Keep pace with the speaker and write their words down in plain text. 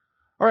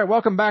All right,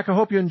 welcome back. I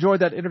hope you enjoyed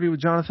that interview with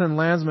Jonathan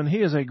Landsman.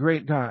 He is a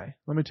great guy,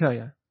 let me tell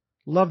you.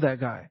 Love that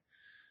guy.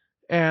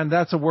 And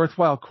that's a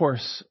worthwhile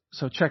course,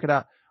 so check it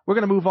out. We're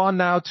going to move on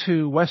now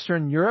to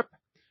Western Europe.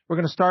 We're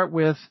going to start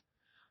with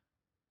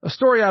a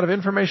story out of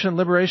Information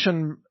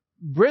Liberation.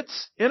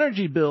 Brits'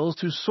 energy bills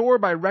to soar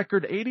by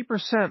record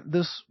 80%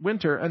 this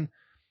winter. And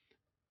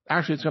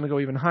actually, it's going to go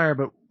even higher.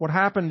 But what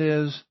happened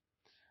is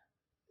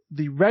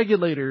the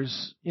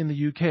regulators in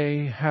the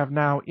UK have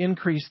now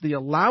increased the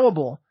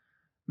allowable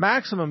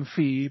maximum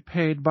fee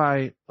paid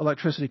by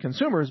electricity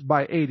consumers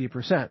by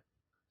 80%.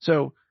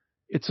 So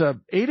it's a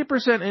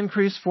 80%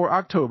 increase for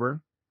October.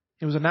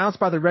 It was announced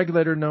by the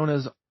regulator known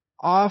as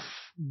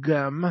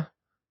Ofgem,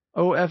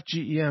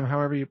 O-F-G-E-M,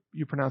 however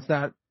you pronounce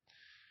that.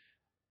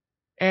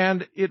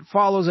 And it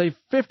follows a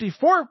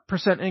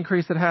 54%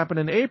 increase that happened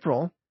in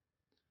April.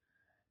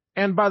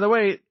 And by the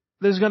way,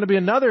 there's going to be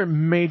another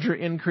major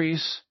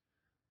increase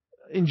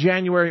in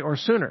January or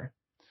sooner.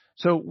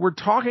 So we're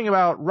talking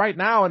about right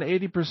now an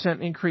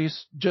 80%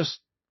 increase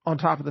just on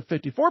top of the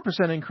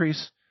 54%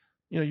 increase.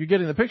 You know, you're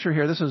getting the picture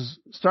here. This is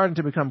starting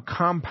to become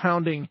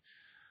compounding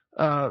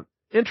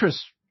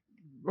interest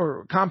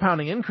or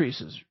compounding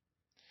increases.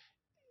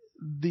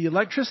 The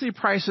electricity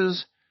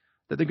prices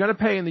that they're going to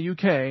pay in the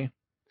UK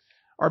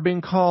are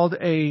being called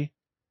a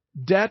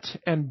debt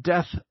and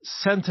death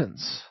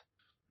sentence.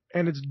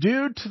 And it's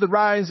due to the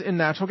rise in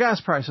natural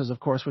gas prices, of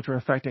course, which are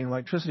affecting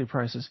electricity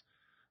prices.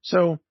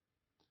 So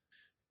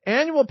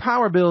annual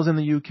power bills in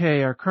the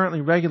UK are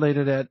currently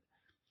regulated at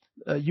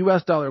a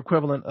US dollar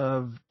equivalent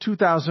of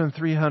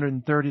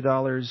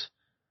 $2,330,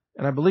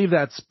 and I believe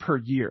that's per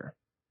year.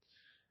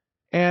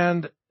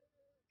 And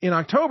in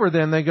October,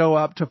 then, they go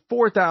up to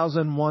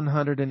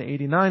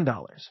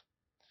 $4,189.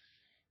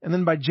 And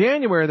then by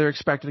January, they're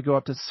expected to go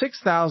up to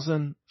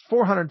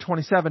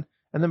 $6,427,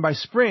 and then by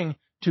spring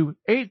to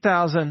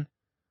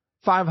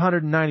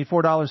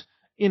 $8,594.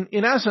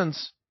 In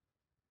essence,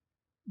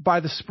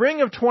 by the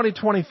spring of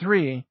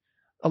 2023,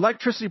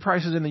 electricity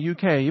prices in the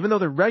UK, even though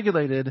they're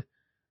regulated,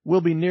 will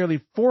be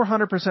nearly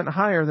 400%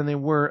 higher than they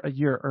were a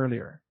year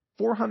earlier.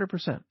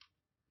 400%.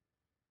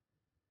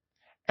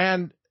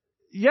 And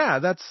yeah,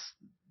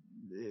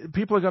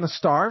 people are going to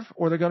starve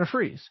or they're going to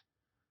freeze.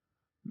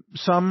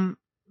 Some,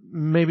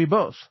 maybe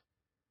both.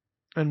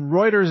 And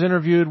Reuters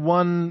interviewed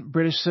one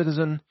British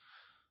citizen,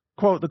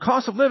 quote, "The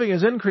cost of living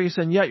has increased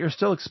and yet you're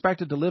still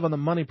expected to live on the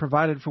money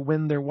provided for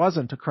when there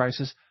wasn't a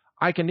crisis.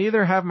 I can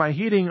neither have my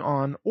heating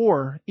on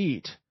or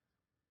eat."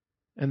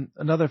 And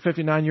another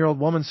 59-year-old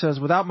woman says,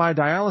 "Without my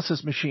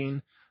dialysis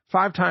machine,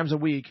 5 times a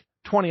week,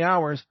 20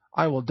 hours,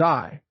 I will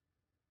die."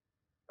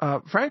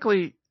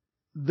 Frankly,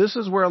 this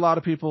is where a lot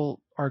of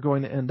people are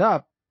going to end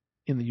up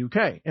in the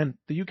UK. And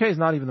the UK is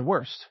not even the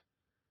worst.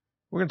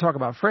 We're going to talk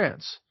about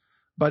France.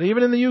 But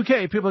even in the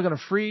UK, people are going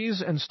to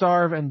freeze and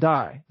starve and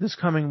die this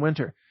coming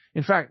winter.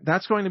 In fact,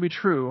 that's going to be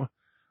true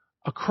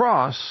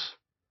across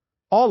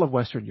all of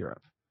Western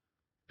Europe.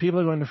 People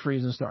are going to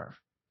freeze and starve.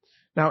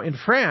 Now, in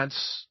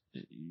France,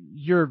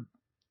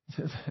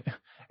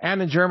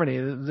 and in Germany,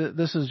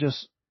 this is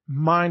just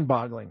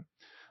mind-boggling.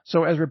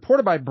 So as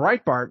reported by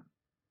Breitbart,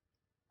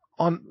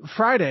 on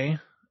Friday,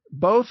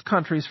 both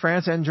countries,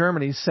 France and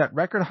Germany, set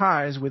record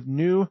highs with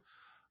new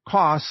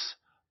costs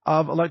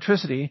of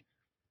electricity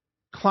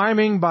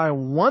climbing by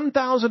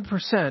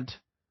 1,000%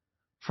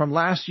 from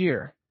last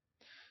year.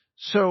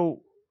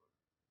 So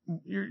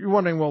you're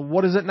wondering, well,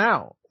 what is it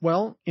now?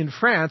 Well, in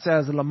France,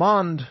 as Le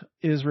Monde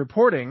is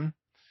reporting,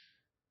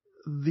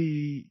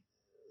 the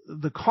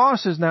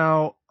cost is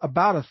now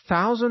about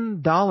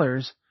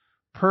 $1,000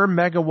 per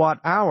megawatt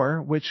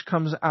hour, which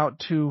comes out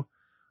to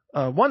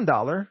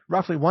 $1,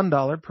 roughly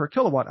 $1 per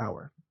kilowatt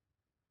hour.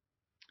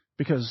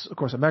 Because, of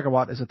course, a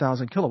megawatt is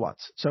 1,000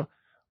 kilowatts. So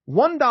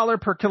 $1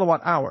 per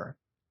kilowatt hour.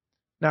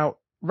 Now,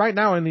 right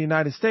now in the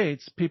United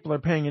States, people are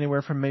paying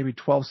anywhere from maybe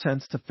 12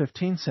 cents to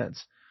 15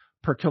 cents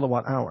per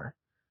kilowatt hour.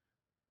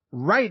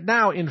 Right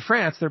now in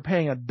France, they're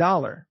paying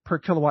 $1 per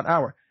kilowatt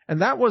hour.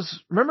 And that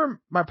was, remember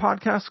my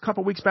podcast a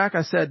couple weeks back?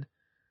 I said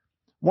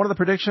one of the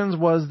predictions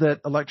was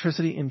that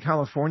electricity in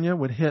California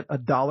would hit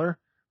 $1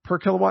 per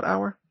kilowatt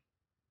hour.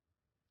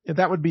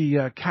 That would be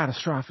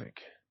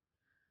catastrophic,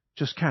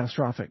 just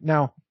catastrophic.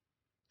 Now,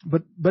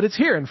 but it's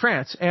here in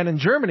France, and in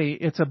Germany,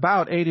 it's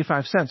about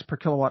 85 cents per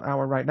kilowatt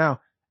hour right now,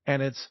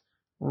 and it's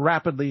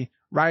rapidly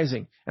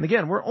rising. And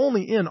again, we're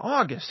only in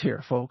August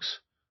here, folks.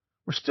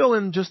 We're still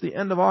in just the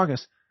end of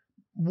August.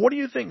 What do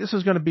you think this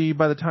is going to be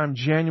by the time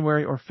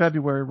January or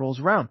February rolls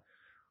around?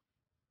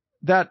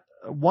 That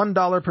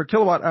 $1 per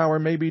kilowatt hour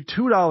may be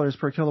 $2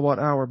 per kilowatt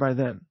hour by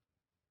then.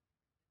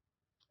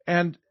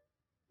 And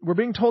we're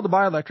being told to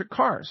buy electric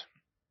cars.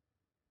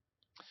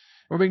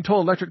 We're being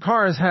told electric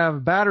cars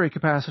have battery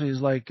capacities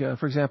like,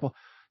 for example,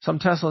 some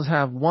Teslas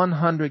have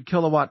 100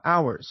 kilowatt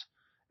hours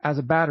as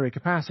a battery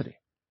capacity.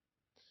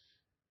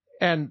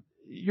 And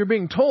you're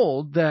being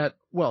told that,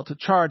 well, to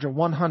charge a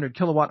 100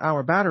 kilowatt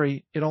hour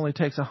battery, it only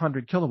takes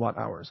 100 kilowatt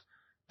hours.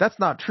 That's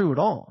not true at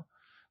all.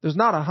 There's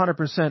not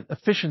 100%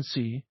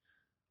 efficiency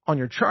on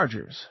your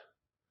chargers.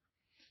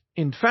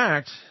 In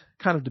fact,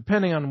 kind of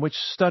depending on which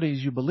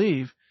studies you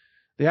believe,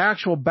 the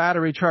actual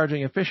battery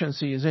charging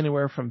efficiency is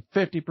anywhere from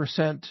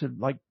 50% to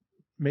like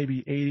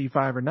maybe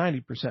 85 or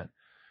 90%.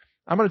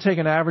 I'm going to take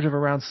an average of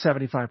around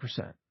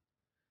 75%.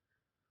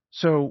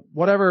 So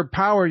whatever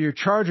power your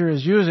charger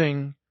is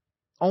using,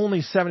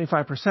 only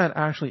 75%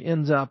 actually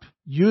ends up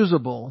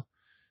usable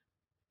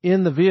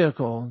in the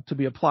vehicle to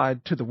be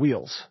applied to the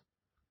wheels.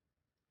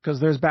 Because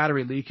there's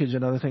battery leakage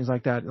and other things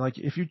like that. Like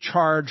if you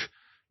charge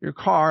your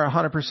car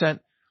 100% and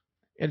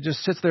it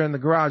just sits there in the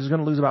garage, it's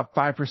going to lose about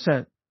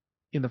 5%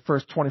 in the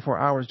first 24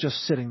 hours just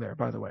sitting there,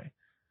 by the way.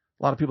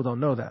 A lot of people don't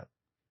know that.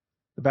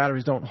 The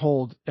batteries don't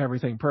hold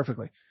everything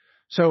perfectly.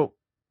 So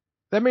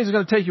that means it's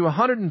going to take you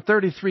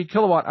 133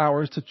 kilowatt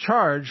hours to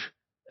charge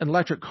an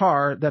electric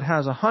car that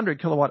has a 100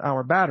 kilowatt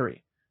hour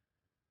battery.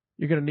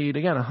 You're going to need,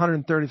 again,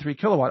 133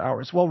 kilowatt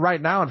hours. Well,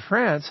 right now in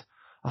France,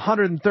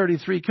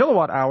 133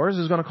 kilowatt hours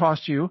is going to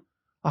cost you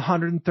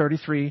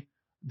 $133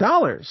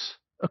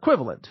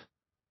 equivalent.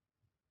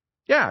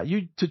 Yeah,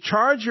 to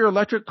charge your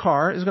electric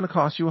car is going to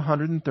cost you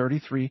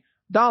 $133.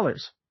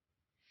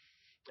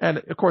 And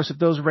of course, if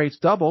those rates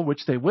double,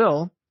 which they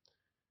will,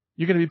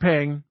 you're going to be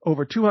paying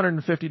over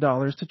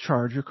 $250 to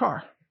charge your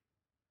car.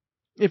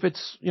 If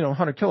it's,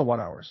 100 kilowatt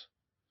hours.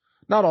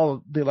 Not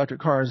all the electric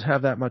cars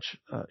have that much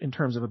in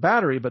terms of a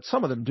battery, but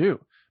some of them do.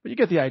 But you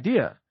get the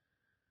idea.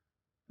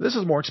 This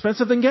is more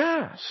expensive than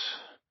gas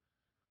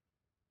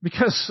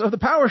because of the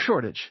power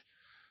shortage.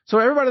 So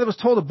everybody that was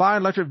told to buy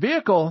an electric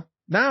vehicle,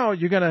 now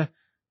you're going to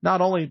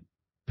not only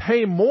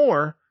pay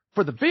more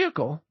for the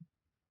vehicle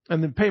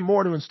and then pay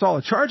more to install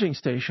a charging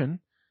station,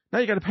 now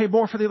you got to pay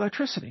more for the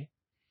electricity.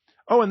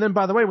 Oh, and then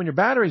by the way, when your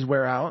batteries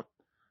wear out,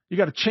 you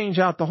got to change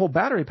out the whole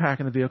battery pack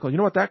in the vehicle. You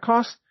know what that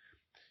costs?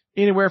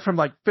 Anywhere from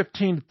like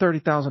 $15,000 to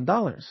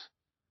 $30,000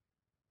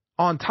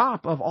 on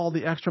top of all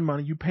the extra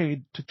money you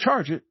paid to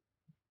charge it.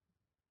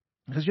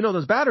 Because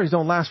those batteries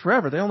don't last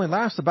forever. They only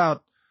last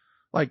about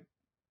like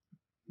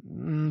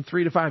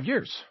 3 to 5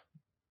 years.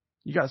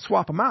 You got to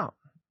swap them out.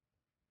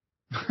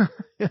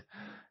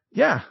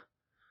 Yeah.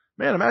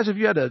 Man, imagine if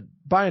you had to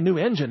buy a new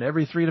engine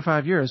every 3 to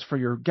 5 years for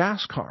your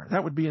gas car.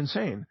 That would be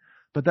insane.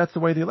 But that's the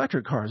way the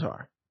electric cars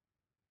are.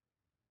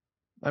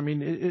 I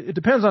mean, it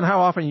depends on how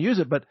often you use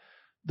it, but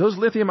those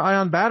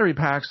lithium-ion battery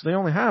packs, they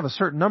only have a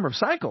certain number of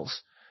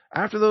cycles.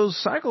 After those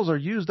cycles are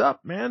used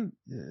up, man,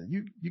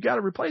 you got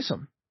to replace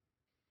them.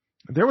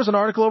 There was an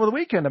article over the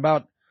weekend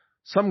about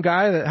some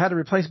guy that had to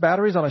replace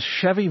batteries on a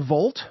Chevy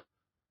Volt.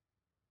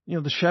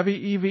 The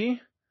Chevy EV,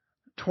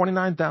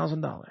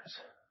 $29,000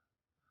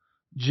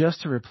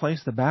 just to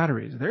replace the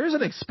batteries. There's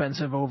an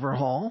expensive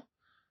overhaul.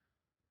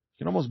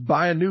 You can almost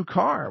buy a new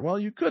car. Well,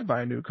 you could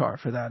buy a new car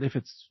for that if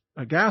it's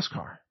a gas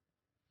car.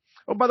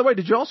 Oh, by the way,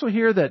 did you also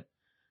hear that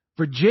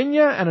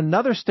Virginia and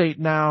another state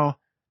now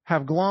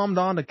have glommed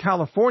on to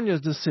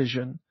California's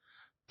decision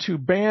to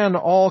ban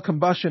all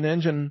combustion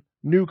engine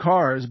new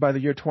cars by the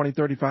year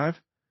 2035?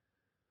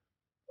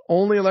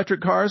 Only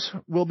electric cars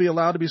will be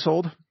allowed to be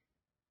sold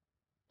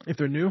if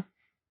they're new.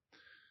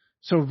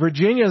 So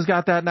Virginia's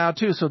got that now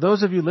too. So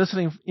those of you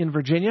listening in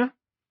Virginia,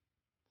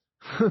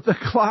 the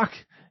clock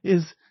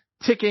is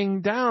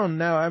ticking down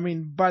now. I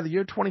mean, by the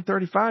year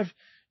 2035,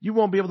 you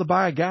won't be able to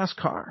buy a gas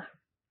car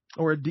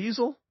or a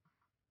diesel.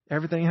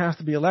 Everything has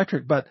to be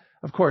electric. But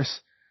of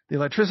course, the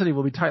electricity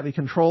will be tightly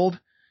controlled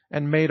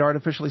and made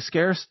artificially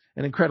scarce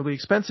and incredibly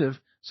expensive.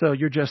 So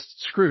you're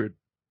just screwed.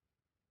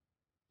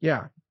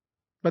 Yeah.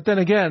 But then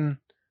again,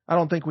 I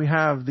don't think we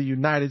have the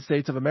United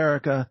States of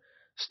America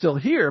still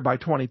here by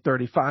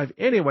 2035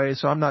 anyway,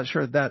 so I'm not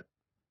sure that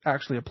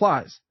actually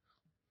applies.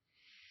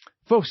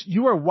 Folks,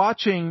 you are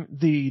watching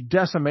the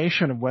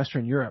decimation of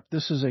Western Europe.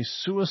 This is a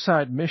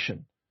suicide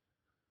mission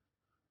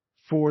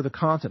for the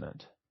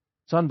continent.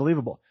 It's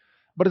unbelievable.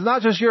 But it's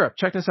not just Europe.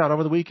 Check this out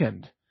over the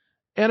weekend.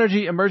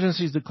 Energy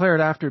emergencies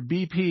declared after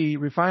BP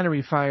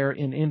refinery fire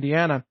in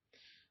Indiana.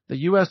 The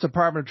U.S.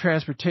 Department of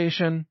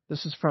Transportation,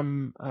 this is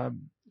from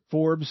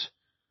Forbes,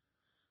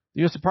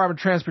 the U.S. Department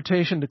of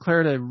Transportation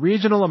declared a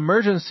regional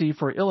emergency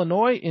for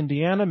Illinois,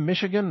 Indiana,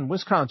 Michigan, and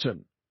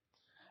Wisconsin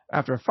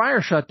after a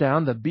fire shut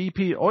down the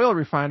BP oil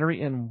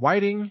refinery in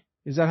Whiting,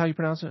 is that how you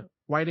pronounce it?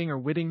 Whiting or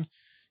Whitting,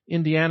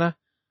 Indiana,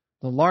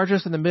 the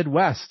largest in the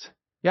Midwest.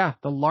 Yeah,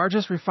 the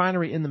largest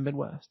refinery in the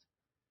Midwest.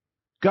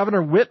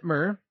 Governor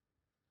Whitmer,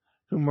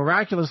 who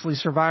miraculously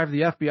survived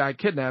the FBI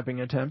kidnapping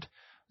attempt,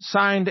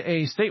 signed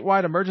a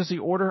statewide emergency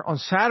order on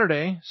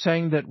Saturday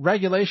saying that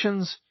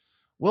regulations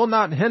will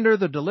not hinder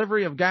the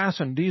delivery of gas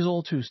and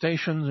diesel to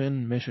stations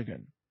in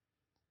Michigan.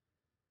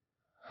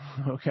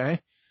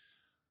 Okay.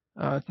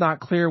 It's not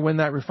clear when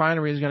that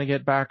refinery is going to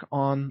get back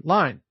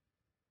online.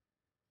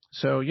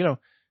 So,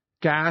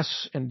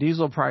 gas and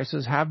diesel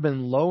prices have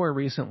been lower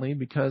recently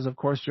because, of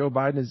course, Joe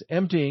Biden is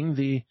emptying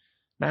the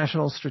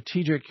National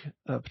Strategic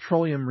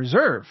Petroleum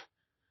Reserve,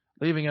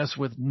 leaving us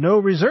with no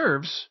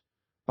reserves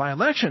by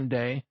Election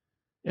Day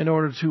in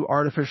order to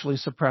artificially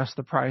suppress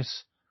the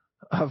price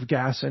of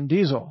gas and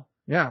diesel.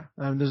 Yeah,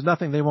 there's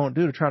nothing they won't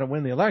do to try to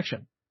win the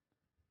election.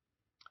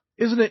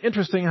 Isn't it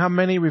interesting how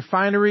many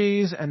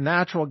refineries and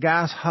natural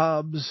gas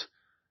hubs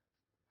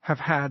have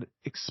had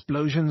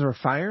explosions or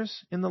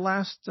fires in the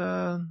last,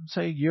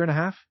 say, year and a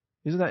half.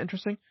 Isn't that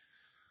interesting?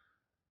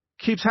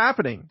 Keeps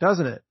happening,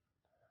 doesn't it?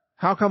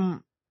 How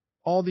come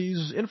all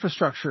these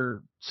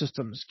infrastructure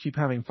systems keep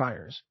having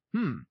fires?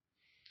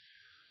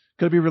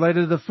 Could it be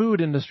related to the food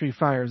industry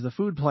fires, the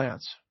food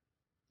plants?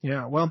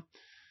 Yeah, well,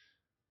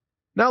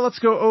 now let's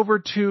go over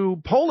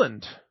to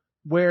Poland,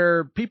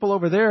 where people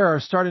over there are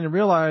starting to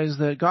realize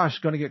that, gosh, it's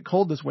going to get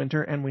cold this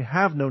winter, and we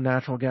have no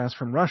natural gas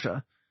from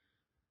Russia,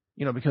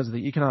 because of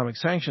the economic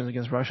sanctions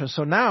against Russia.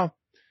 So now,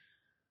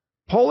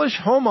 Polish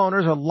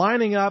homeowners are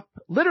lining up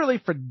literally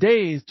for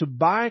days to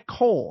buy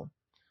coal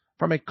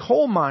from a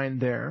coal mine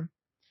there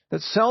that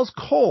sells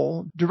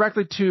coal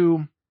directly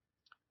to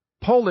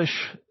Polish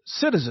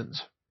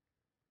citizens.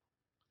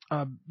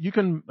 You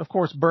can, of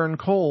course, burn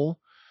coal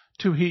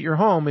to heat your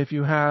home if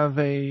you have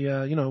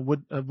a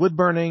wood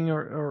burning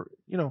or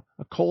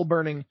a coal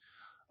burning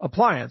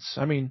appliance.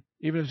 I mean,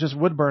 even if it's just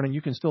wood burning,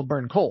 you can still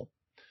burn coal.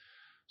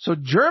 So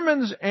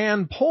Germans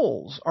and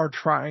Poles are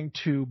trying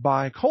to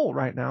buy coal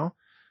right now,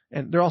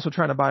 and they're also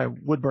trying to buy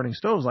wood burning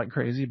stoves like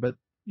crazy, but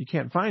you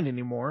can't find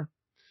any more.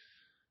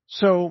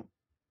 So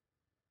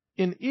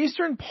in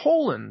eastern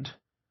Poland,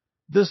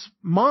 this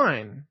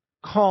mine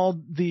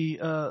called the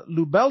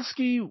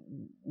Lubelski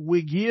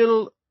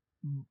Węgiel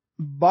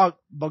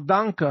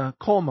Bogdanka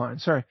coal mine.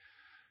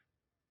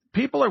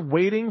 People are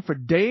waiting for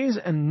days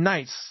and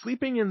nights,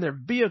 sleeping in their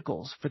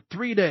vehicles for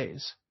 3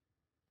 days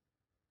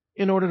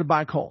in order to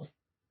buy coal.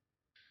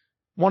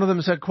 One of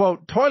them said,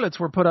 quote, "Toilets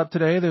were put up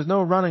today. There's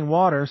no running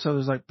water, so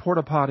there's like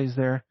porta potties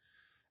there.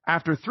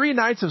 After 3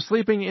 nights of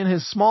sleeping in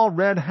his small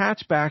red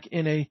hatchback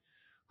in a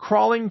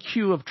crawling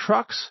queue of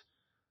trucks,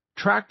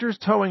 tractors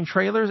towing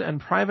trailers, and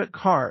private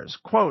cars.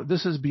 Quote,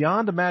 this is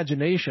beyond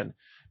imagination.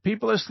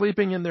 People are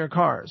sleeping in their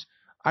cars.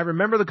 I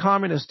remember the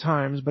communist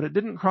times, but it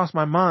didn't cross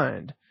my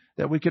mind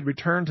that we could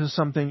return to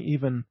something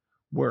even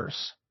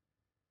worse."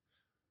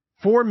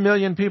 4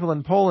 million people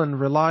in Poland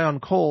rely on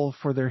coal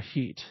for their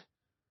heat.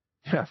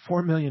 Yeah,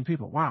 4 million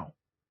people. Wow.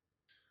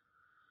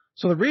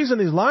 So the reason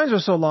these lines are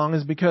so long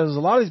is because a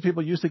lot of these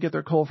people used to get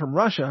their coal from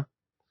Russia,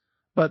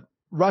 but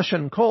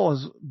Russian coal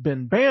has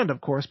been banned,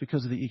 of course,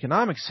 because of the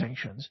economic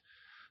sanctions.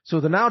 So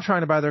they're now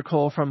trying to buy their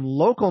coal from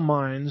local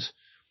mines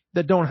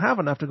that don't have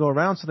enough to go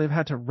around, so they've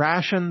had to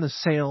ration the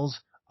sales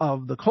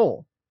of the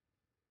coal.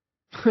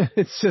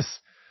 It's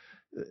just,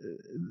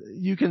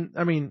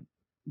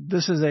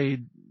 this is a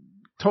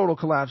total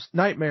collapse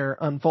nightmare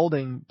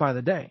unfolding by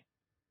the day.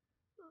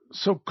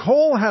 So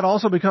coal had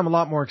also become a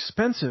lot more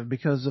expensive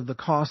because of the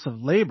cost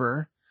of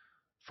labor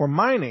for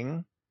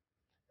mining,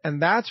 and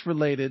that's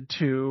related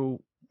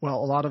to,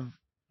 well, a lot of,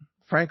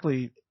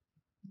 frankly,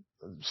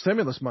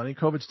 stimulus money,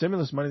 COVID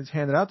stimulus money that's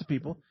handed out to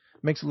people,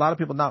 makes a lot of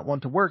people not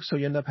want to work, so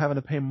you end up having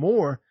to pay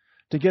more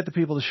to get the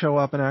people to show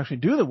up and actually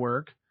do the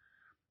work.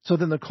 So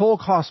then the coal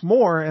costs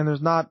more, and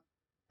there's not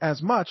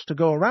as much to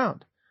go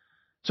around.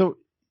 So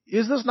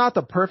is this not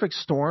the perfect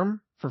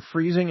storm for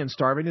freezing and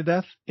starving to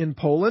death in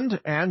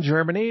Poland and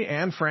Germany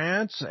and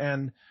France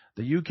and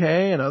the UK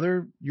and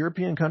other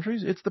European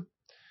countries? It's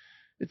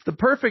the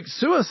perfect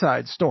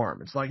suicide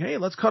storm. It's like, hey,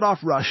 let's cut off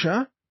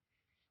Russia.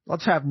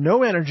 Let's have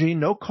no energy,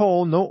 no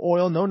coal, no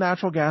oil, no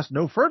natural gas,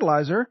 no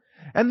fertilizer.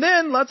 And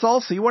then let's all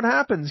see what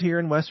happens here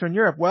in Western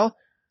Europe. Well,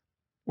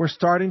 we're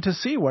starting to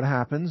see what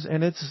happens,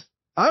 and it's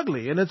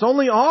ugly, and it's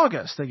only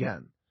August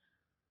again.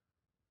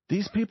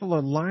 These people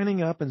are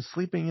lining up and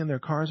sleeping in their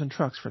cars and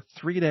trucks for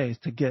 3 days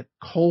to get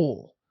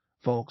coal,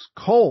 folks.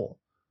 Coal.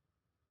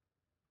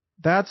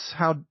 That's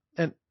how,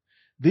 and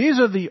these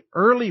are the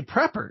early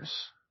preppers.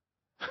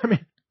 I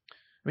mean,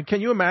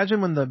 can you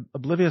imagine when the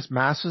oblivious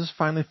masses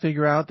finally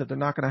figure out that they're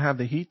not going to have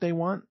the heat they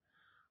want?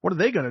 What are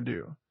they going to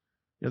do?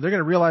 They're going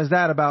to realize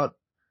that about,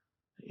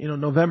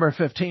 November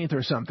 15th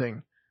or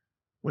something,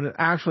 when it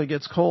actually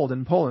gets cold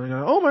in Poland. They're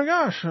going, oh my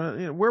gosh,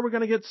 where are we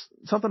going to get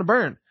something to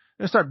burn?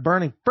 They're going to start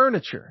burning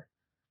furniture.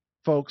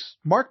 Folks,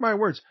 mark my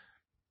words.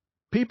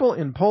 People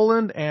in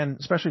Poland and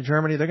especially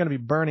Germany, they're going to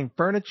be burning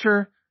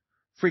furniture,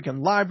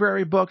 freaking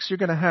library books. You're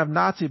going to have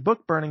Nazi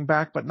book burning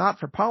back, but not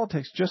for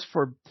politics, just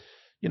for,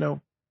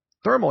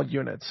 thermal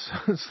units.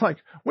 It's like,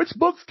 which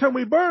books can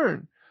we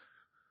burn?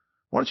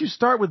 Why don't you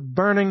start with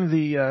burning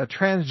the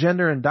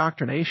transgender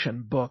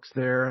indoctrination books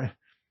there?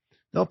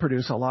 They'll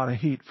produce a lot of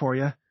heat for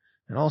you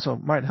and also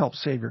might help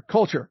save your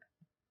culture.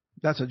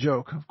 That's a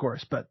joke, of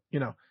course, but,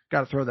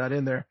 got to throw that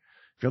in there.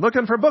 If you're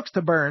looking for books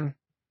to burn,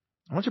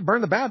 why don't you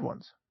burn the bad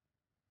ones?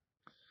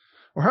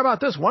 Or how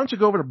about this? Why don't you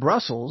go over to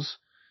Brussels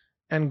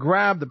and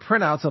grab the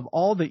printouts of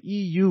all the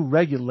EU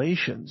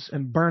regulations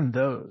and burn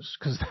those?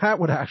 Because that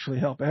would actually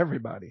help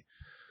everybody.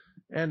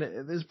 And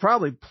there's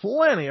probably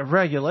plenty of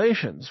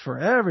regulations for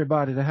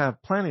everybody to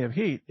have plenty of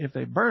heat if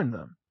they burn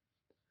them.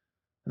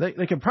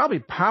 They can probably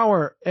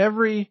power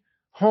every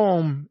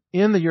home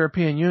in the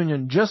European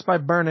Union just by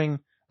burning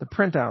the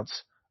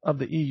printouts of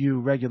the EU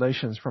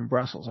regulations from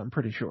Brussels, I'm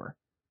pretty sure.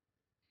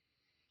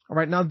 All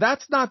right, now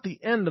that's not the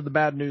end of the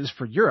bad news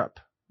for Europe,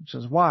 which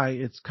is why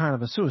it's kind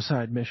of a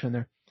suicide mission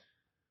there.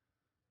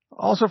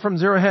 Also from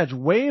Zero Hedge,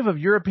 wave of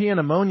European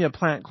ammonia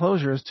plant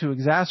closures to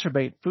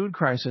exacerbate food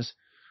crisis.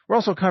 We're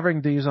also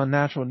covering these on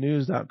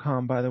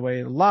naturalnews.com, by the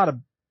way. A lot of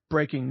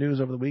breaking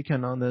news over the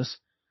weekend on this.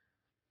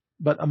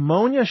 But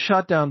ammonia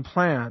shut down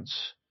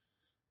plants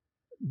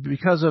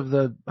because of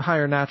the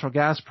higher natural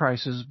gas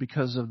prices,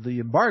 because of the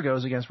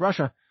embargoes against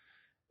Russia.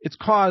 It's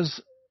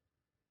caused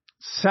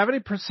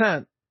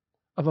 70%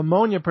 of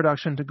ammonia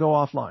production to go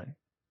offline.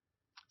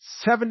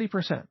 70%.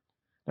 Now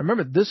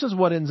remember, this is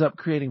what ends up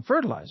creating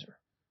fertilizer.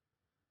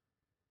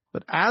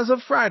 But as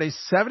of Friday,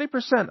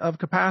 70% of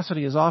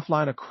capacity is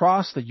offline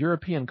across the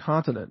European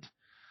continent.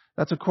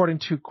 That's according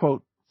to,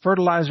 quote,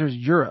 Fertilizers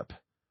Europe,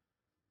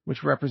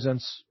 which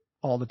represents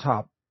all the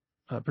top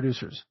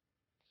producers.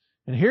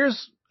 And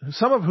here's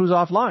some of who's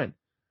offline.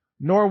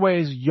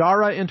 Norway's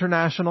Yara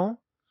International,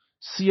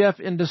 CF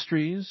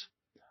Industries,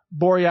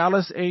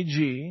 Borealis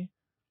AG,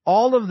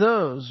 all of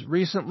those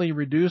recently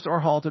reduced or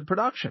halted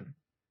production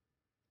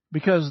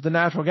because the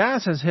natural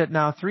gas has hit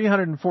now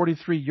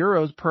 343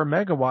 euros per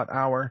megawatt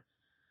hour,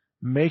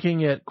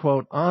 making it,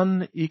 quote,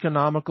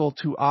 uneconomical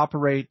to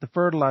operate the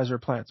fertilizer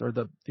plants or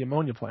the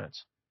ammonia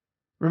plants.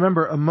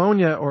 Remember,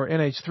 ammonia or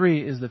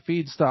NH3 is the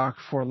feedstock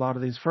for a lot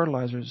of these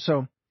fertilizers.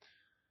 So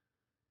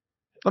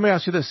let me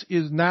ask you this.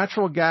 Is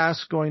natural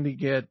gas going to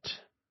get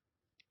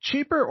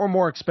cheaper or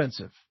more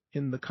expensive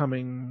in the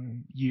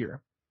coming year?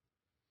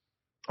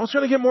 Oh, it's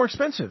going to get more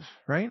expensive,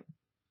 right?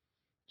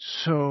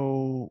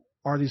 So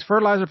are these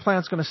fertilizer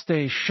plants going to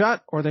stay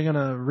shut or are they going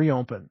to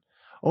reopen?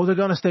 Oh, they're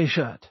going to stay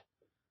shut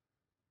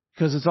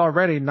because it's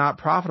already not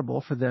profitable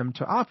for them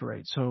to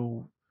operate.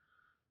 So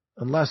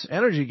unless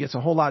energy gets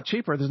a whole lot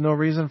cheaper, there's no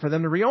reason for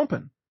them to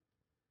reopen.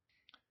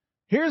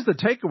 Here's the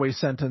takeaway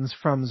sentence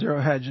from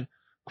Zero Hedge.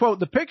 Quote,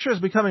 the picture is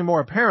becoming more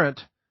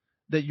apparent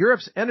that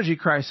Europe's energy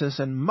crisis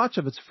and much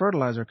of its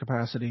fertilizer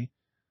capacity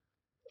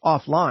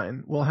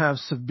offline will have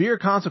severe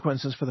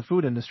consequences for the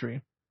food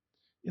industry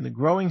in the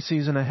growing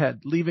season ahead,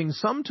 leaving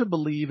some to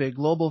believe a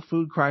global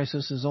food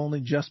crisis is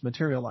only just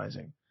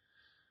materializing.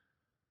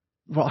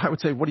 Well, I would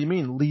say, what do you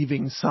mean,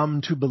 leaving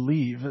some to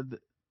believe?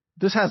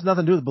 This has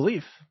nothing to do with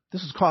belief.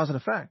 This is cause and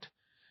effect.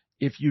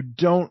 If you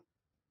don't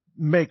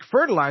make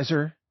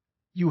fertilizer,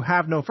 you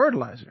have no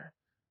fertilizer.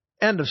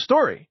 End of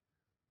story.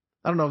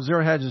 I don't know if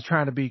Zero Hedge is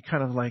trying to be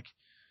kind of like,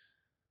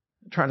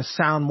 trying to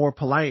sound more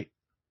polite.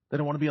 They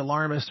don't want to be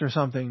alarmist or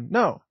something.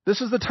 No,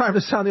 this is the time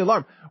to sound the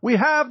alarm. We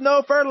have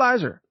no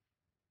fertilizer,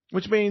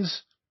 which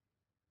means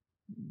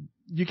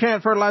you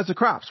can't fertilize the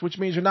crops, which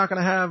means you're not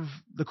going to have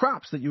the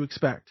crops that you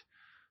expect.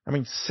 I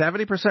mean,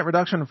 70%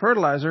 reduction in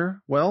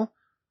fertilizer, well,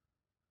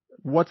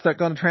 what's that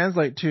going to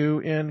translate to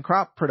in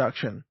crop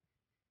production?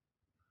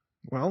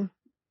 Well,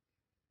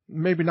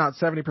 maybe not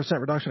 70%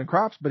 reduction in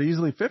crops, but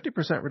easily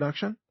 50%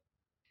 reduction.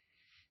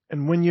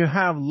 And when you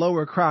have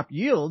lower crop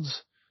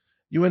yields,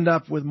 you end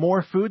up with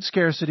more food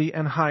scarcity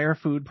and higher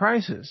food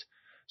prices.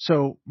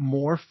 So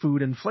more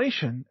food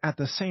inflation at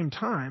the same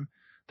time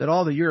that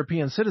all the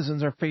European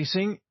citizens are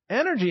facing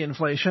energy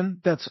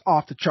inflation that's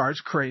off the charts,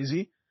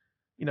 crazy.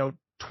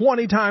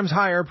 20 times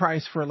higher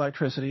price for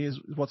electricity is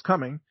what's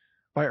coming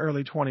by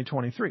early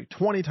 2023.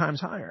 20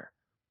 times higher.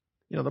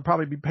 They'll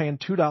probably be paying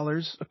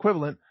 $2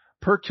 equivalent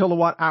per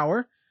kilowatt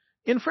hour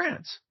in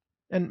France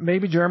and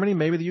maybe Germany,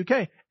 maybe the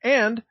UK.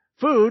 And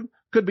food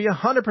could be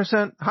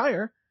 100%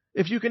 higher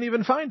if you can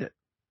even find it.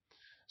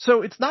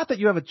 So it's not that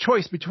you have a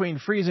choice between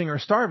freezing or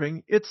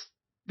starving. It's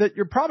that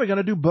you're probably going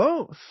to do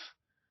both.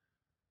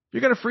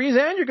 You're going to freeze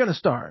and you're going to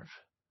starve.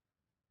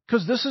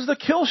 Because this is the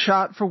kill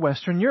shot for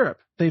Western Europe.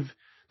 The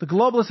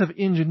globalists have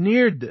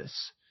engineered this.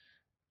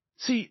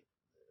 See,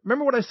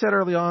 remember what I said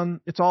early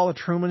on? It's all a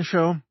Truman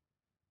Show.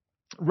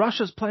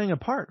 Russia's playing a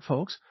part,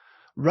 folks.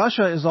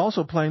 Russia is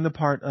also playing the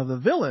part of the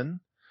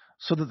villain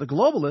so that the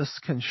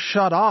globalists can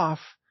shut off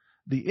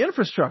the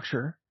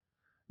infrastructure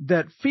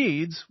that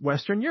feeds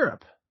Western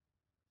Europe.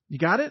 You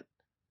got it?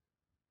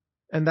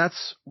 And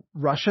that's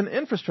Russian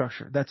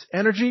infrastructure. That's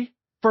energy,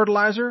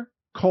 fertilizer,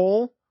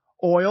 coal,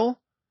 oil,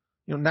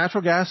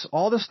 natural gas,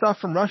 all this stuff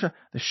from Russia.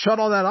 They shut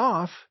all that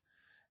off.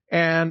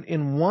 And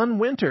in one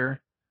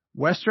winter,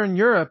 Western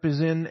Europe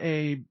is in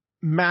a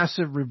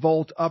massive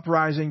revolt,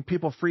 uprising,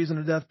 people freezing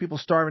to death, people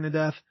starving to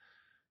death,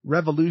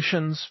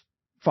 revolutions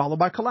followed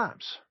by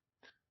collapse.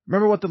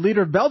 Remember what the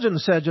leader of Belgium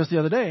said just the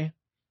other day,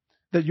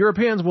 that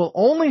Europeans will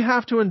only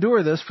have to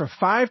endure this for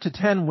 5 to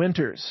 10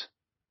 winters.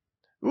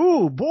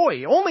 Ooh,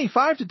 boy, only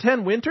 5 to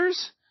 10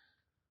 winters?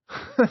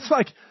 That's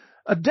like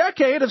a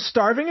decade of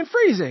starving and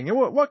freezing. And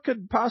what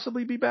could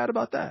possibly be bad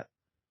about that?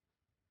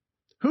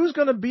 Who's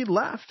going to be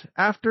left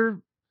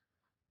after,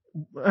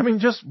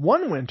 just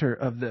one winter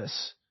of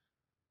this?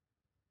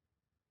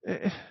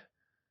 Am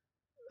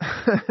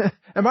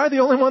I the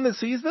only one that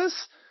sees this?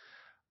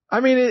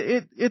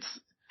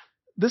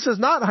 This is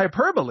not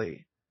hyperbole.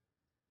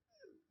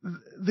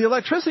 The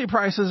electricity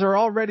prices are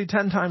already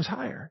 10 times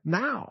higher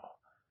now.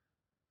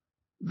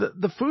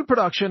 The food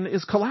production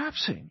is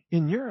collapsing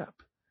in Europe.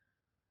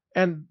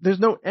 And there's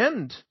no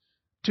end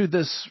to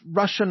this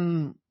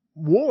Russian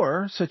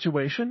war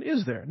situation,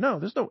 is there? No,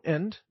 there's no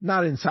end,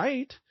 not in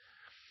sight.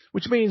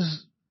 which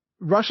means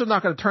Russia's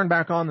not going to turn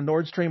back on the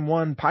Nord Stream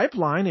 1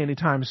 pipeline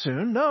anytime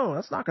soon. No,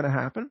 that's not going to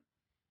happen.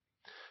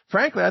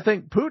 Frankly, I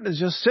think Putin is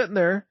just sitting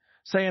there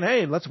saying,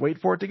 hey, let's wait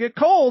for it to get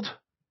cold.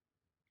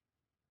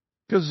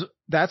 Because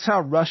that's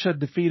how Russia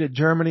defeated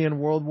Germany in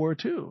World War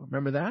II.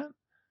 Remember that?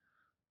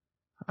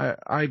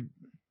 I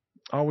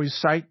always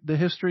cite the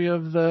history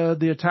of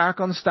the attack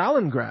on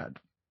Stalingrad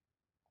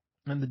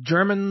and the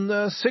German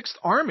 6th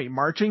Army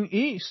marching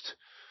east,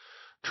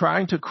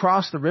 trying to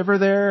cross the river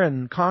there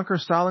and conquer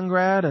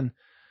Stalingrad. And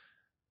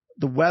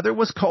the weather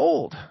was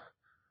cold.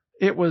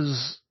 It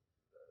was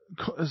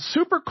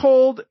super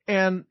cold,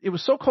 and it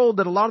was so cold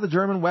that a lot of the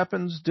German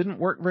weapons didn't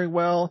work very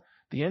well.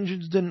 The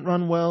engines didn't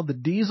run well. The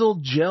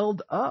diesel gelled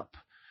up,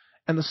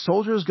 and the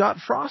soldiers got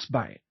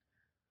frostbite.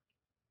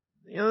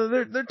 You know,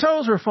 their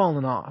toes were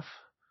falling off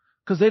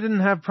because they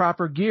didn't have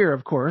proper gear,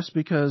 of course,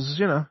 because,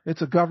 you know,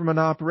 it's a government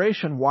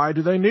operation. Why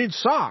do they need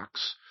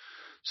socks?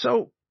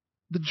 So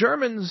the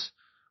Germans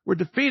were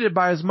defeated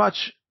by as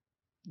much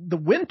the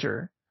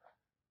winter,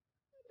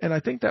 and I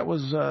think that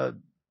was that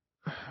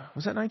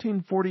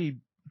 1940,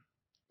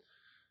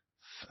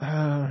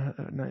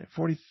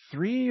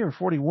 43 or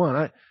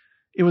 41?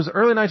 It was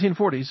early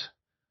 1940s.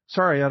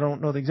 Sorry, I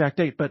don't know the exact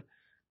date, but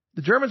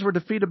the Germans were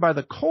defeated by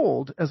the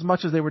cold as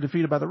much as they were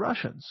defeated by the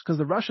Russians, because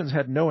the Russians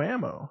had no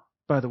ammo,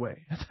 by the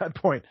way, at that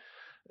point.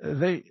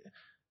 The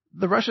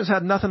Russians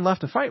had nothing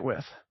left to fight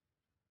with.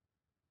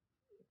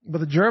 But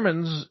the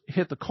Germans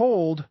hit the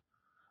cold,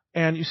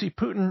 and you see,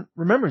 Putin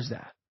remembers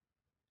that.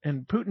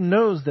 And Putin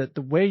knows that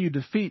the way you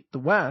defeat the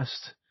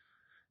West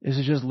is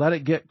to just let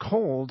it get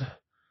cold,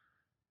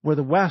 where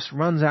the West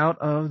runs out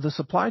of the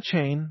supply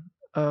chain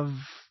of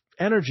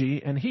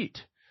energy and heat.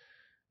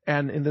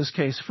 And in this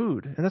case,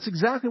 food. And that's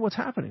exactly what's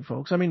happening,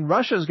 folks. I mean,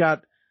 Russia's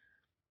got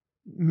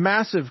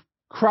massive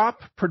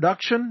crop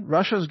production.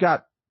 Russia's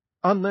got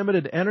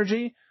unlimited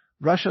energy.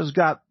 Russia's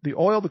got the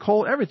oil, the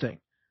coal, everything.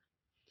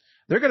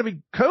 They're going to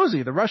be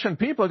cozy. The Russian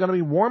people are going to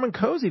be warm and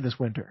cozy this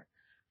winter.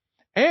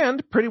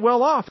 And pretty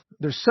well off.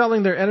 They're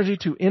selling their energy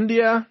to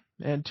India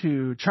and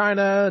to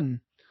China, and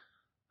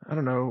I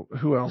don't know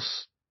who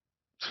else.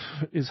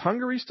 Is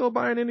Hungary still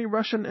buying any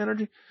Russian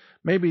energy?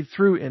 Maybe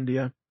through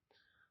India.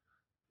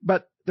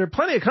 But there are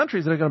plenty of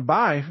countries that are going to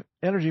buy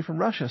energy from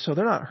Russia, so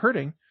they're not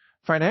hurting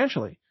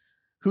financially.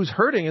 Who's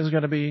hurting is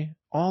going to be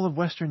all of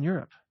Western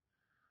Europe,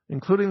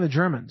 including the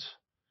Germans.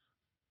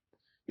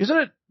 Isn't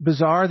it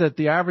bizarre that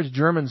the average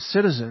German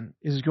citizen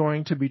is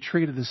going to be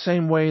treated the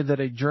same way that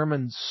a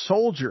German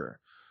soldier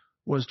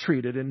was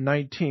treated in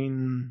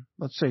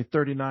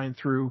 39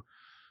 through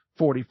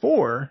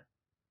 44,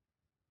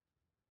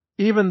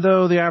 even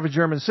though the average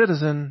German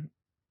citizen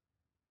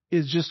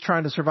is just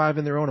trying to survive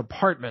in their own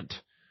apartment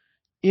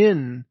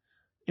in,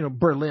 you know,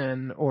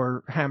 Berlin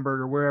or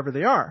Hamburg or wherever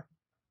they are.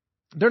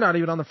 They're not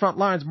even on the front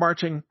lines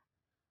marching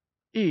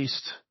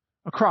east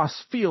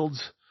across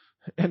fields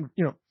and,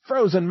 you know,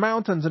 frozen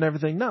mountains and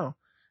everything. No.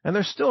 And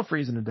they're still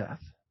freezing to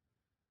death.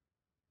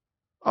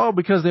 Oh,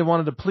 because they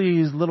wanted to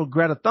please little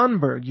Greta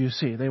Thunberg, you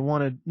see. They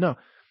wanted, no.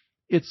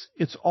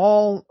 It's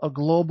all a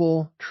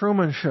global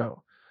Truman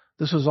Show.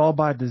 This was all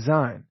by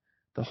design.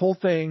 The whole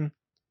thing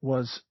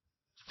was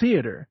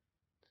theater.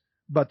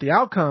 But the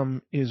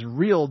outcome is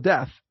real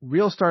death,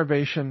 real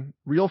starvation,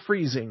 real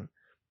freezing.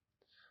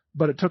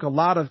 But it took a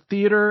lot of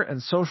theater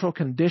and social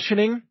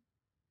conditioning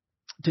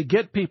to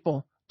get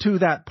people to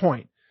that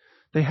point.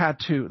 The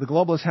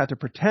globalists had to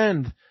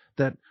pretend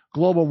that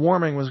global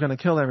warming was going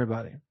to kill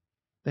everybody.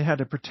 They had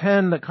to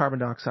pretend that carbon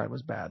dioxide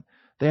was bad.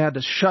 They had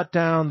to shut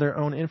down their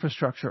own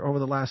infrastructure over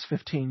the last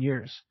 15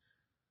 years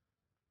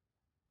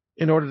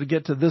in order to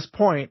get to this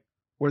point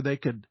where they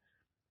could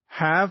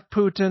have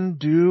Putin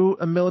do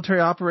a military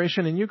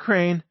operation in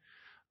Ukraine,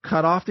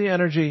 cut off the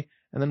energy,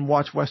 and then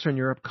watch Western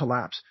Europe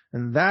collapse.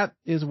 And that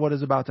is what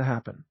is about to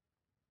happen.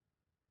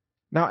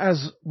 Now,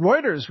 as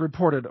Reuters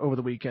reported over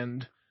the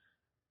weekend,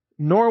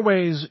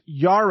 Norway's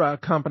Yara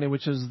company,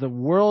 which is the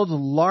world's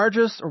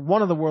largest, or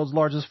one of the world's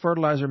largest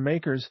fertilizer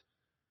makers,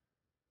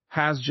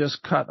 has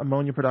just cut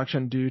ammonia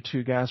production due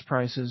to gas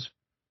prices.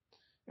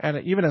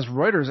 And even as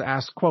Reuters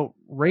asked, quote,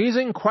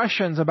 raising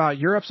questions about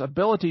Europe's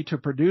ability to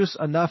produce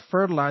enough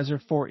fertilizer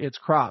for its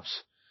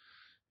crops.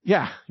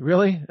 Yeah,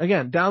 really?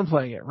 Again,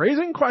 downplaying it.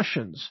 Raising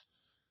questions.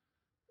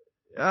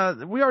 We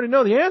already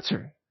know the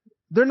answer.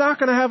 They're not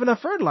going to have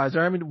enough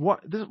fertilizer. I mean,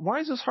 why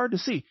is this hard to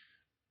see?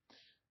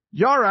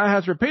 Yara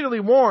has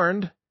repeatedly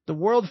warned the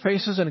world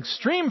faces an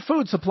extreme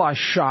food supply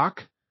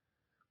shock.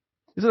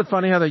 Isn't it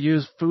funny how they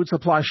use food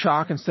supply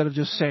shock instead of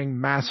just saying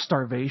mass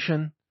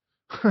starvation?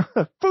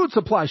 Food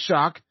supply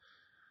shock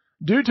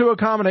due to a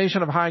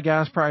combination of high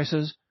gas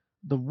prices,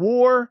 the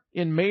war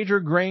in major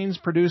grains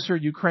producer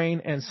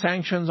Ukraine, and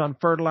sanctions on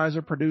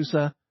fertilizer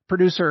producer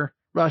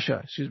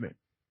Russia.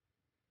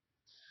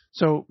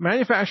 So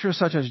manufacturers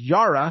such as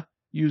Yara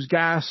use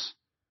gas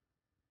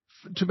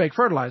to make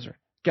fertilizer.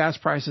 Gas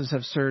prices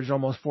have surged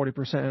almost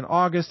 40% in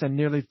August and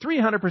nearly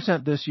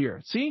 300% this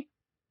year. See?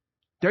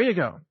 There you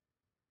go.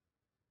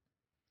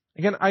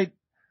 Again,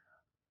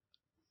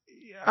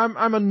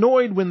 I'm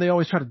annoyed when they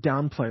always try to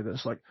downplay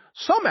this. Like,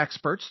 some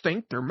experts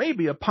think there may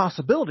be a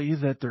possibility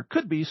that there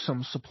could be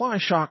some supply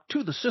shock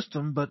to the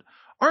system, but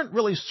aren't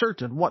really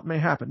certain what may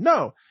happen.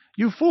 No,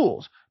 you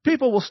fools.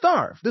 People will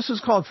starve. This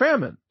is called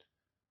famine.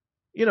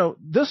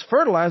 This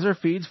fertilizer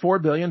feeds 4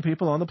 billion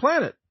people on the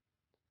planet.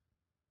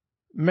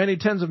 Many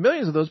tens of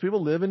millions of those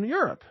people live in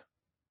Europe.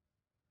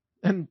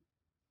 And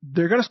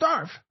they're going to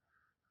starve.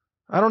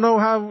 I don't know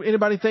how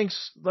anybody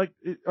thinks, like,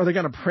 are they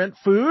going to print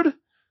food?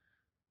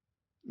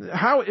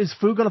 How is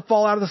food going to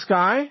fall out of the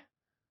sky?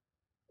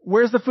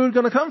 Where's the food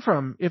going to come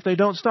from if they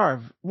don't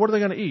starve? What are they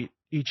going to eat?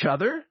 Each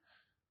other?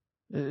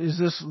 Is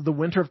this the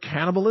winter of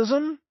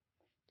cannibalism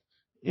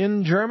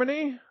in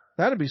Germany?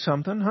 That'd be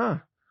something, huh?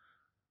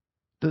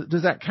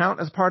 Does that count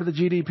as part of the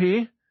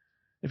GDP?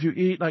 If you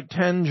eat like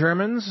 10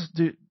 Germans,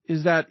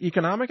 is that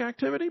economic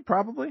activity?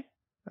 Probably.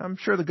 I'm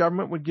sure the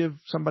government would give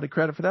somebody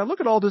credit for that.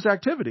 Look at all this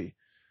activity.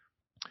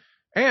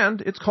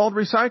 And it's called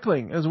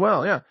recycling as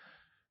well, yeah.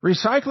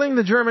 Recycling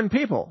the German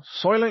people,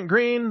 Soylent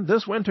Green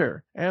this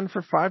winter, and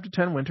for 5 to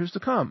 10 winters to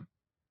come.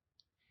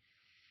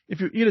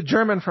 If you eat a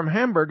German from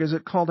Hamburg, is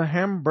it called a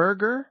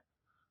hamburger?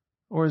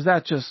 Or is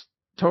that just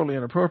totally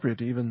inappropriate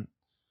to even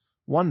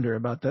wonder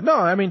about that? No,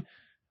 I mean,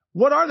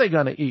 what are they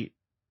going to eat?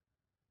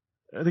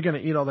 Are they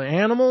going to eat all the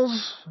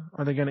animals?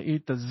 Are they going to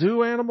eat the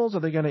zoo animals?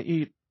 Are they going to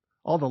eat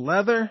all the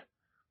leather?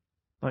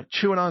 Like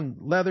chewing on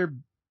leather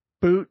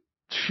boot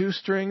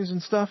shoestrings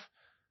and stuff?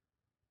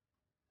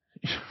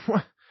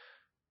 What?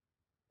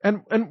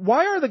 And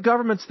why are the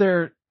governments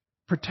there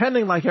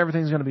pretending like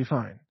everything's going to be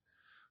fine?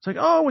 It's like,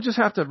 oh, we'll just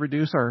have to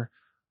reduce our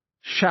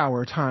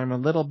shower time a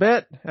little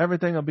bit.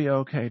 Everything will be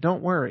okay.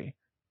 Don't worry.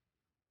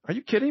 Are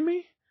you kidding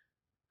me?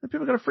 The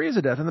people are going to freeze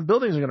to death, and the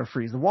buildings are going to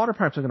freeze. The water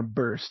pipes are going to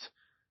burst.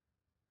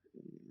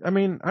 I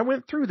mean, I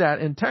went through that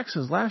in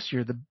Texas last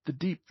year, the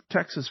deep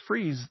Texas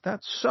freeze.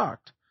 That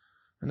sucked.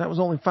 And that was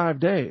only 5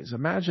 days.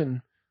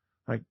 Imagine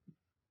like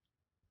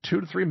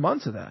 2 to 3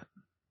 months of that.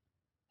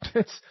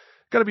 It's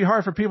got to be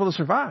hard for people to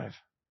survive.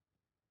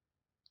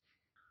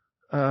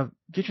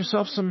 Get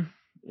yourself some,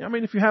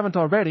 if you haven't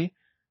already,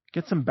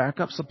 get some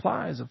backup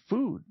supplies of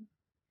food.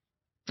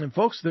 And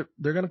folks,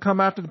 they're going to come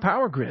after the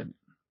power grid.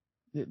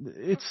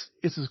 It's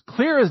as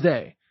clear as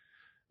day.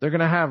 They're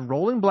going to have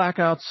rolling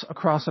blackouts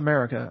across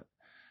America.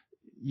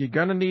 You're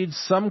going to need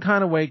some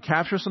kind of way,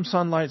 capture some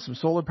sunlight, some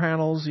solar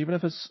panels, even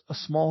if it's a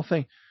small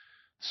thing.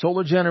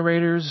 Solar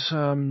generators,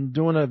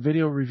 doing a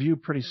video review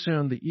pretty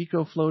soon. The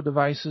EcoFlow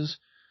devices,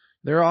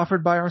 they're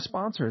offered by our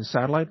sponsor,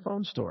 Satellite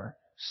Phone Store,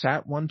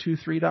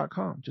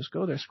 sat123.com. Just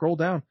go there, scroll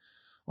down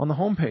on the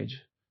homepage.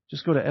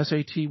 Just go to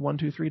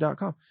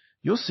sat123.com.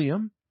 You'll see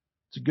them.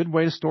 It's a good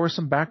way to store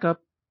some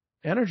backup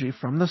energy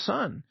from the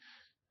sun.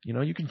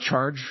 You can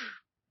charge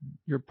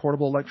your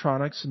portable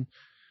electronics and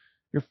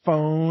your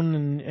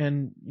phone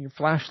and your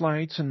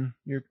flashlights and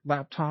your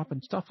laptop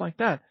and stuff like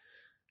that.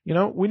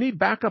 We need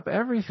backup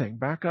everything,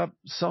 backup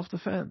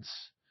self-defense,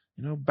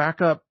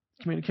 backup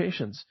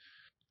communications,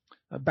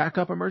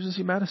 backup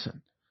emergency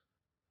medicine.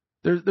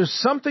 There's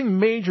something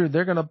major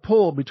they're going to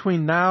pull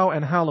between now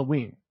and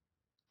Halloween.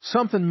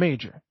 Something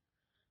major.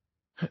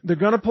 They're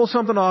going to pull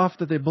something off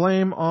that they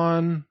blame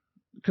on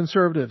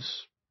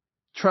conservatives.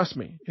 Trust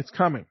me, it's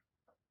coming.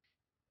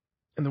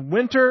 In the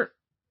winter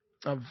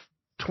of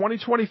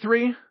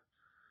 2023,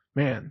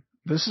 man,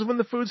 this is when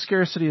the food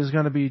scarcity is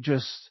going to be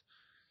just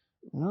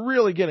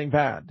really getting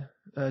bad.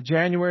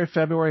 January,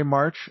 February,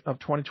 March of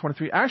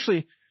 2023.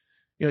 Actually,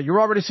 you're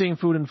already seeing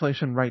food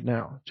inflation right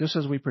now, just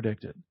as we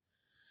predicted.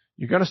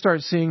 You're going to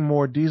start seeing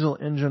more diesel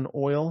engine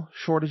oil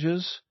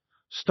shortages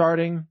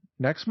starting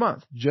next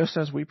month, just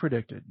as we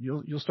predicted.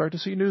 You'll start to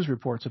see news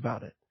reports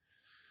about it.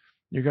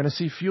 You're going to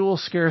see fuel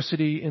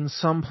scarcity in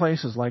some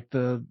places, like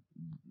the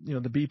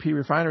BP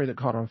refinery that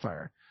caught on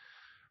fire.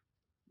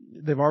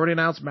 They've already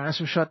announced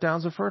massive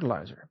shutdowns of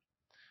fertilizer.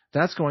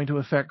 That's going to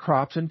affect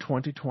crops in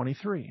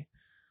 2023.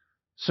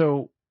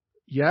 So,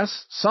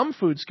 yes, some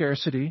food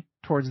scarcity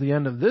towards the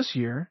end of this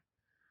year,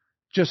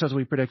 just as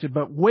we predicted,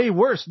 but way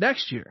worse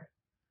next year,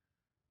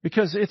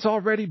 because it's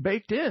already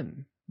baked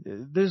in.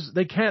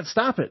 They can't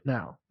stop it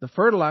now. The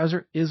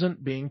fertilizer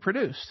isn't being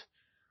produced.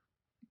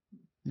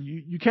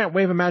 You can't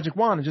wave a magic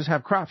wand and just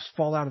have crops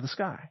fall out of the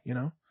sky,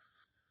 Now,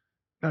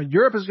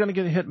 Europe is going to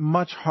get hit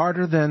much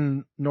harder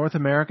than North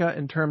America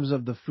in terms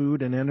of the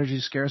food and energy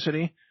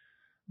scarcity.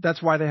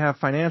 That's why they have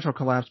financial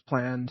collapse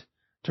planned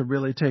to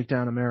really take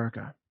down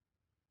America.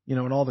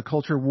 And all the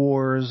culture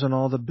wars and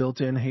all the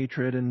built-in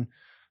hatred, and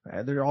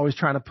they're always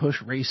trying to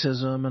push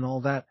racism and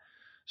all that.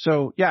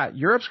 So, yeah,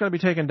 Europe's going to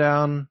be taken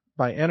down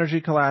by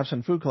energy collapse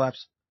and food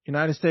collapse.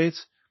 United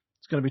States,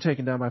 it's going to be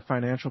taken down by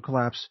financial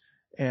collapse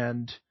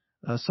and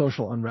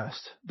social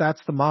unrest.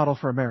 That's the model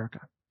for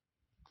America.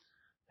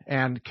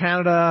 And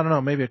Canada, I don't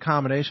know, maybe a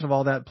combination of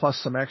all that plus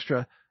some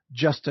extra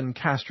Justin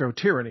Castro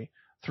tyranny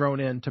thrown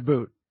in to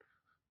boot.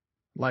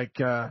 Like,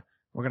 we're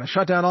going to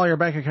shut down all your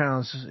bank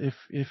accounts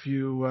if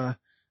you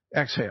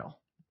exhale.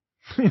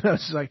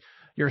 It's like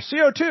your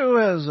CO2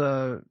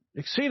 has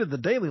exceeded the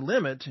daily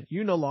limit.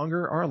 You no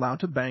longer are allowed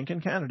to bank in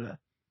Canada.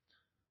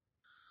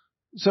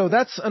 So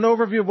that's an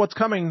overview of what's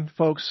coming,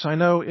 folks. I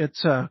know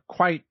it's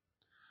quite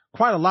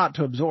a lot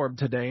to absorb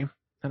today,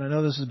 and I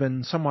know this has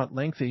been somewhat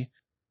lengthy,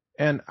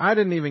 and I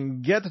didn't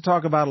even get to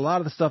talk about a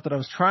lot of the stuff that I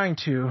was trying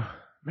to.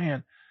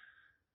 Man,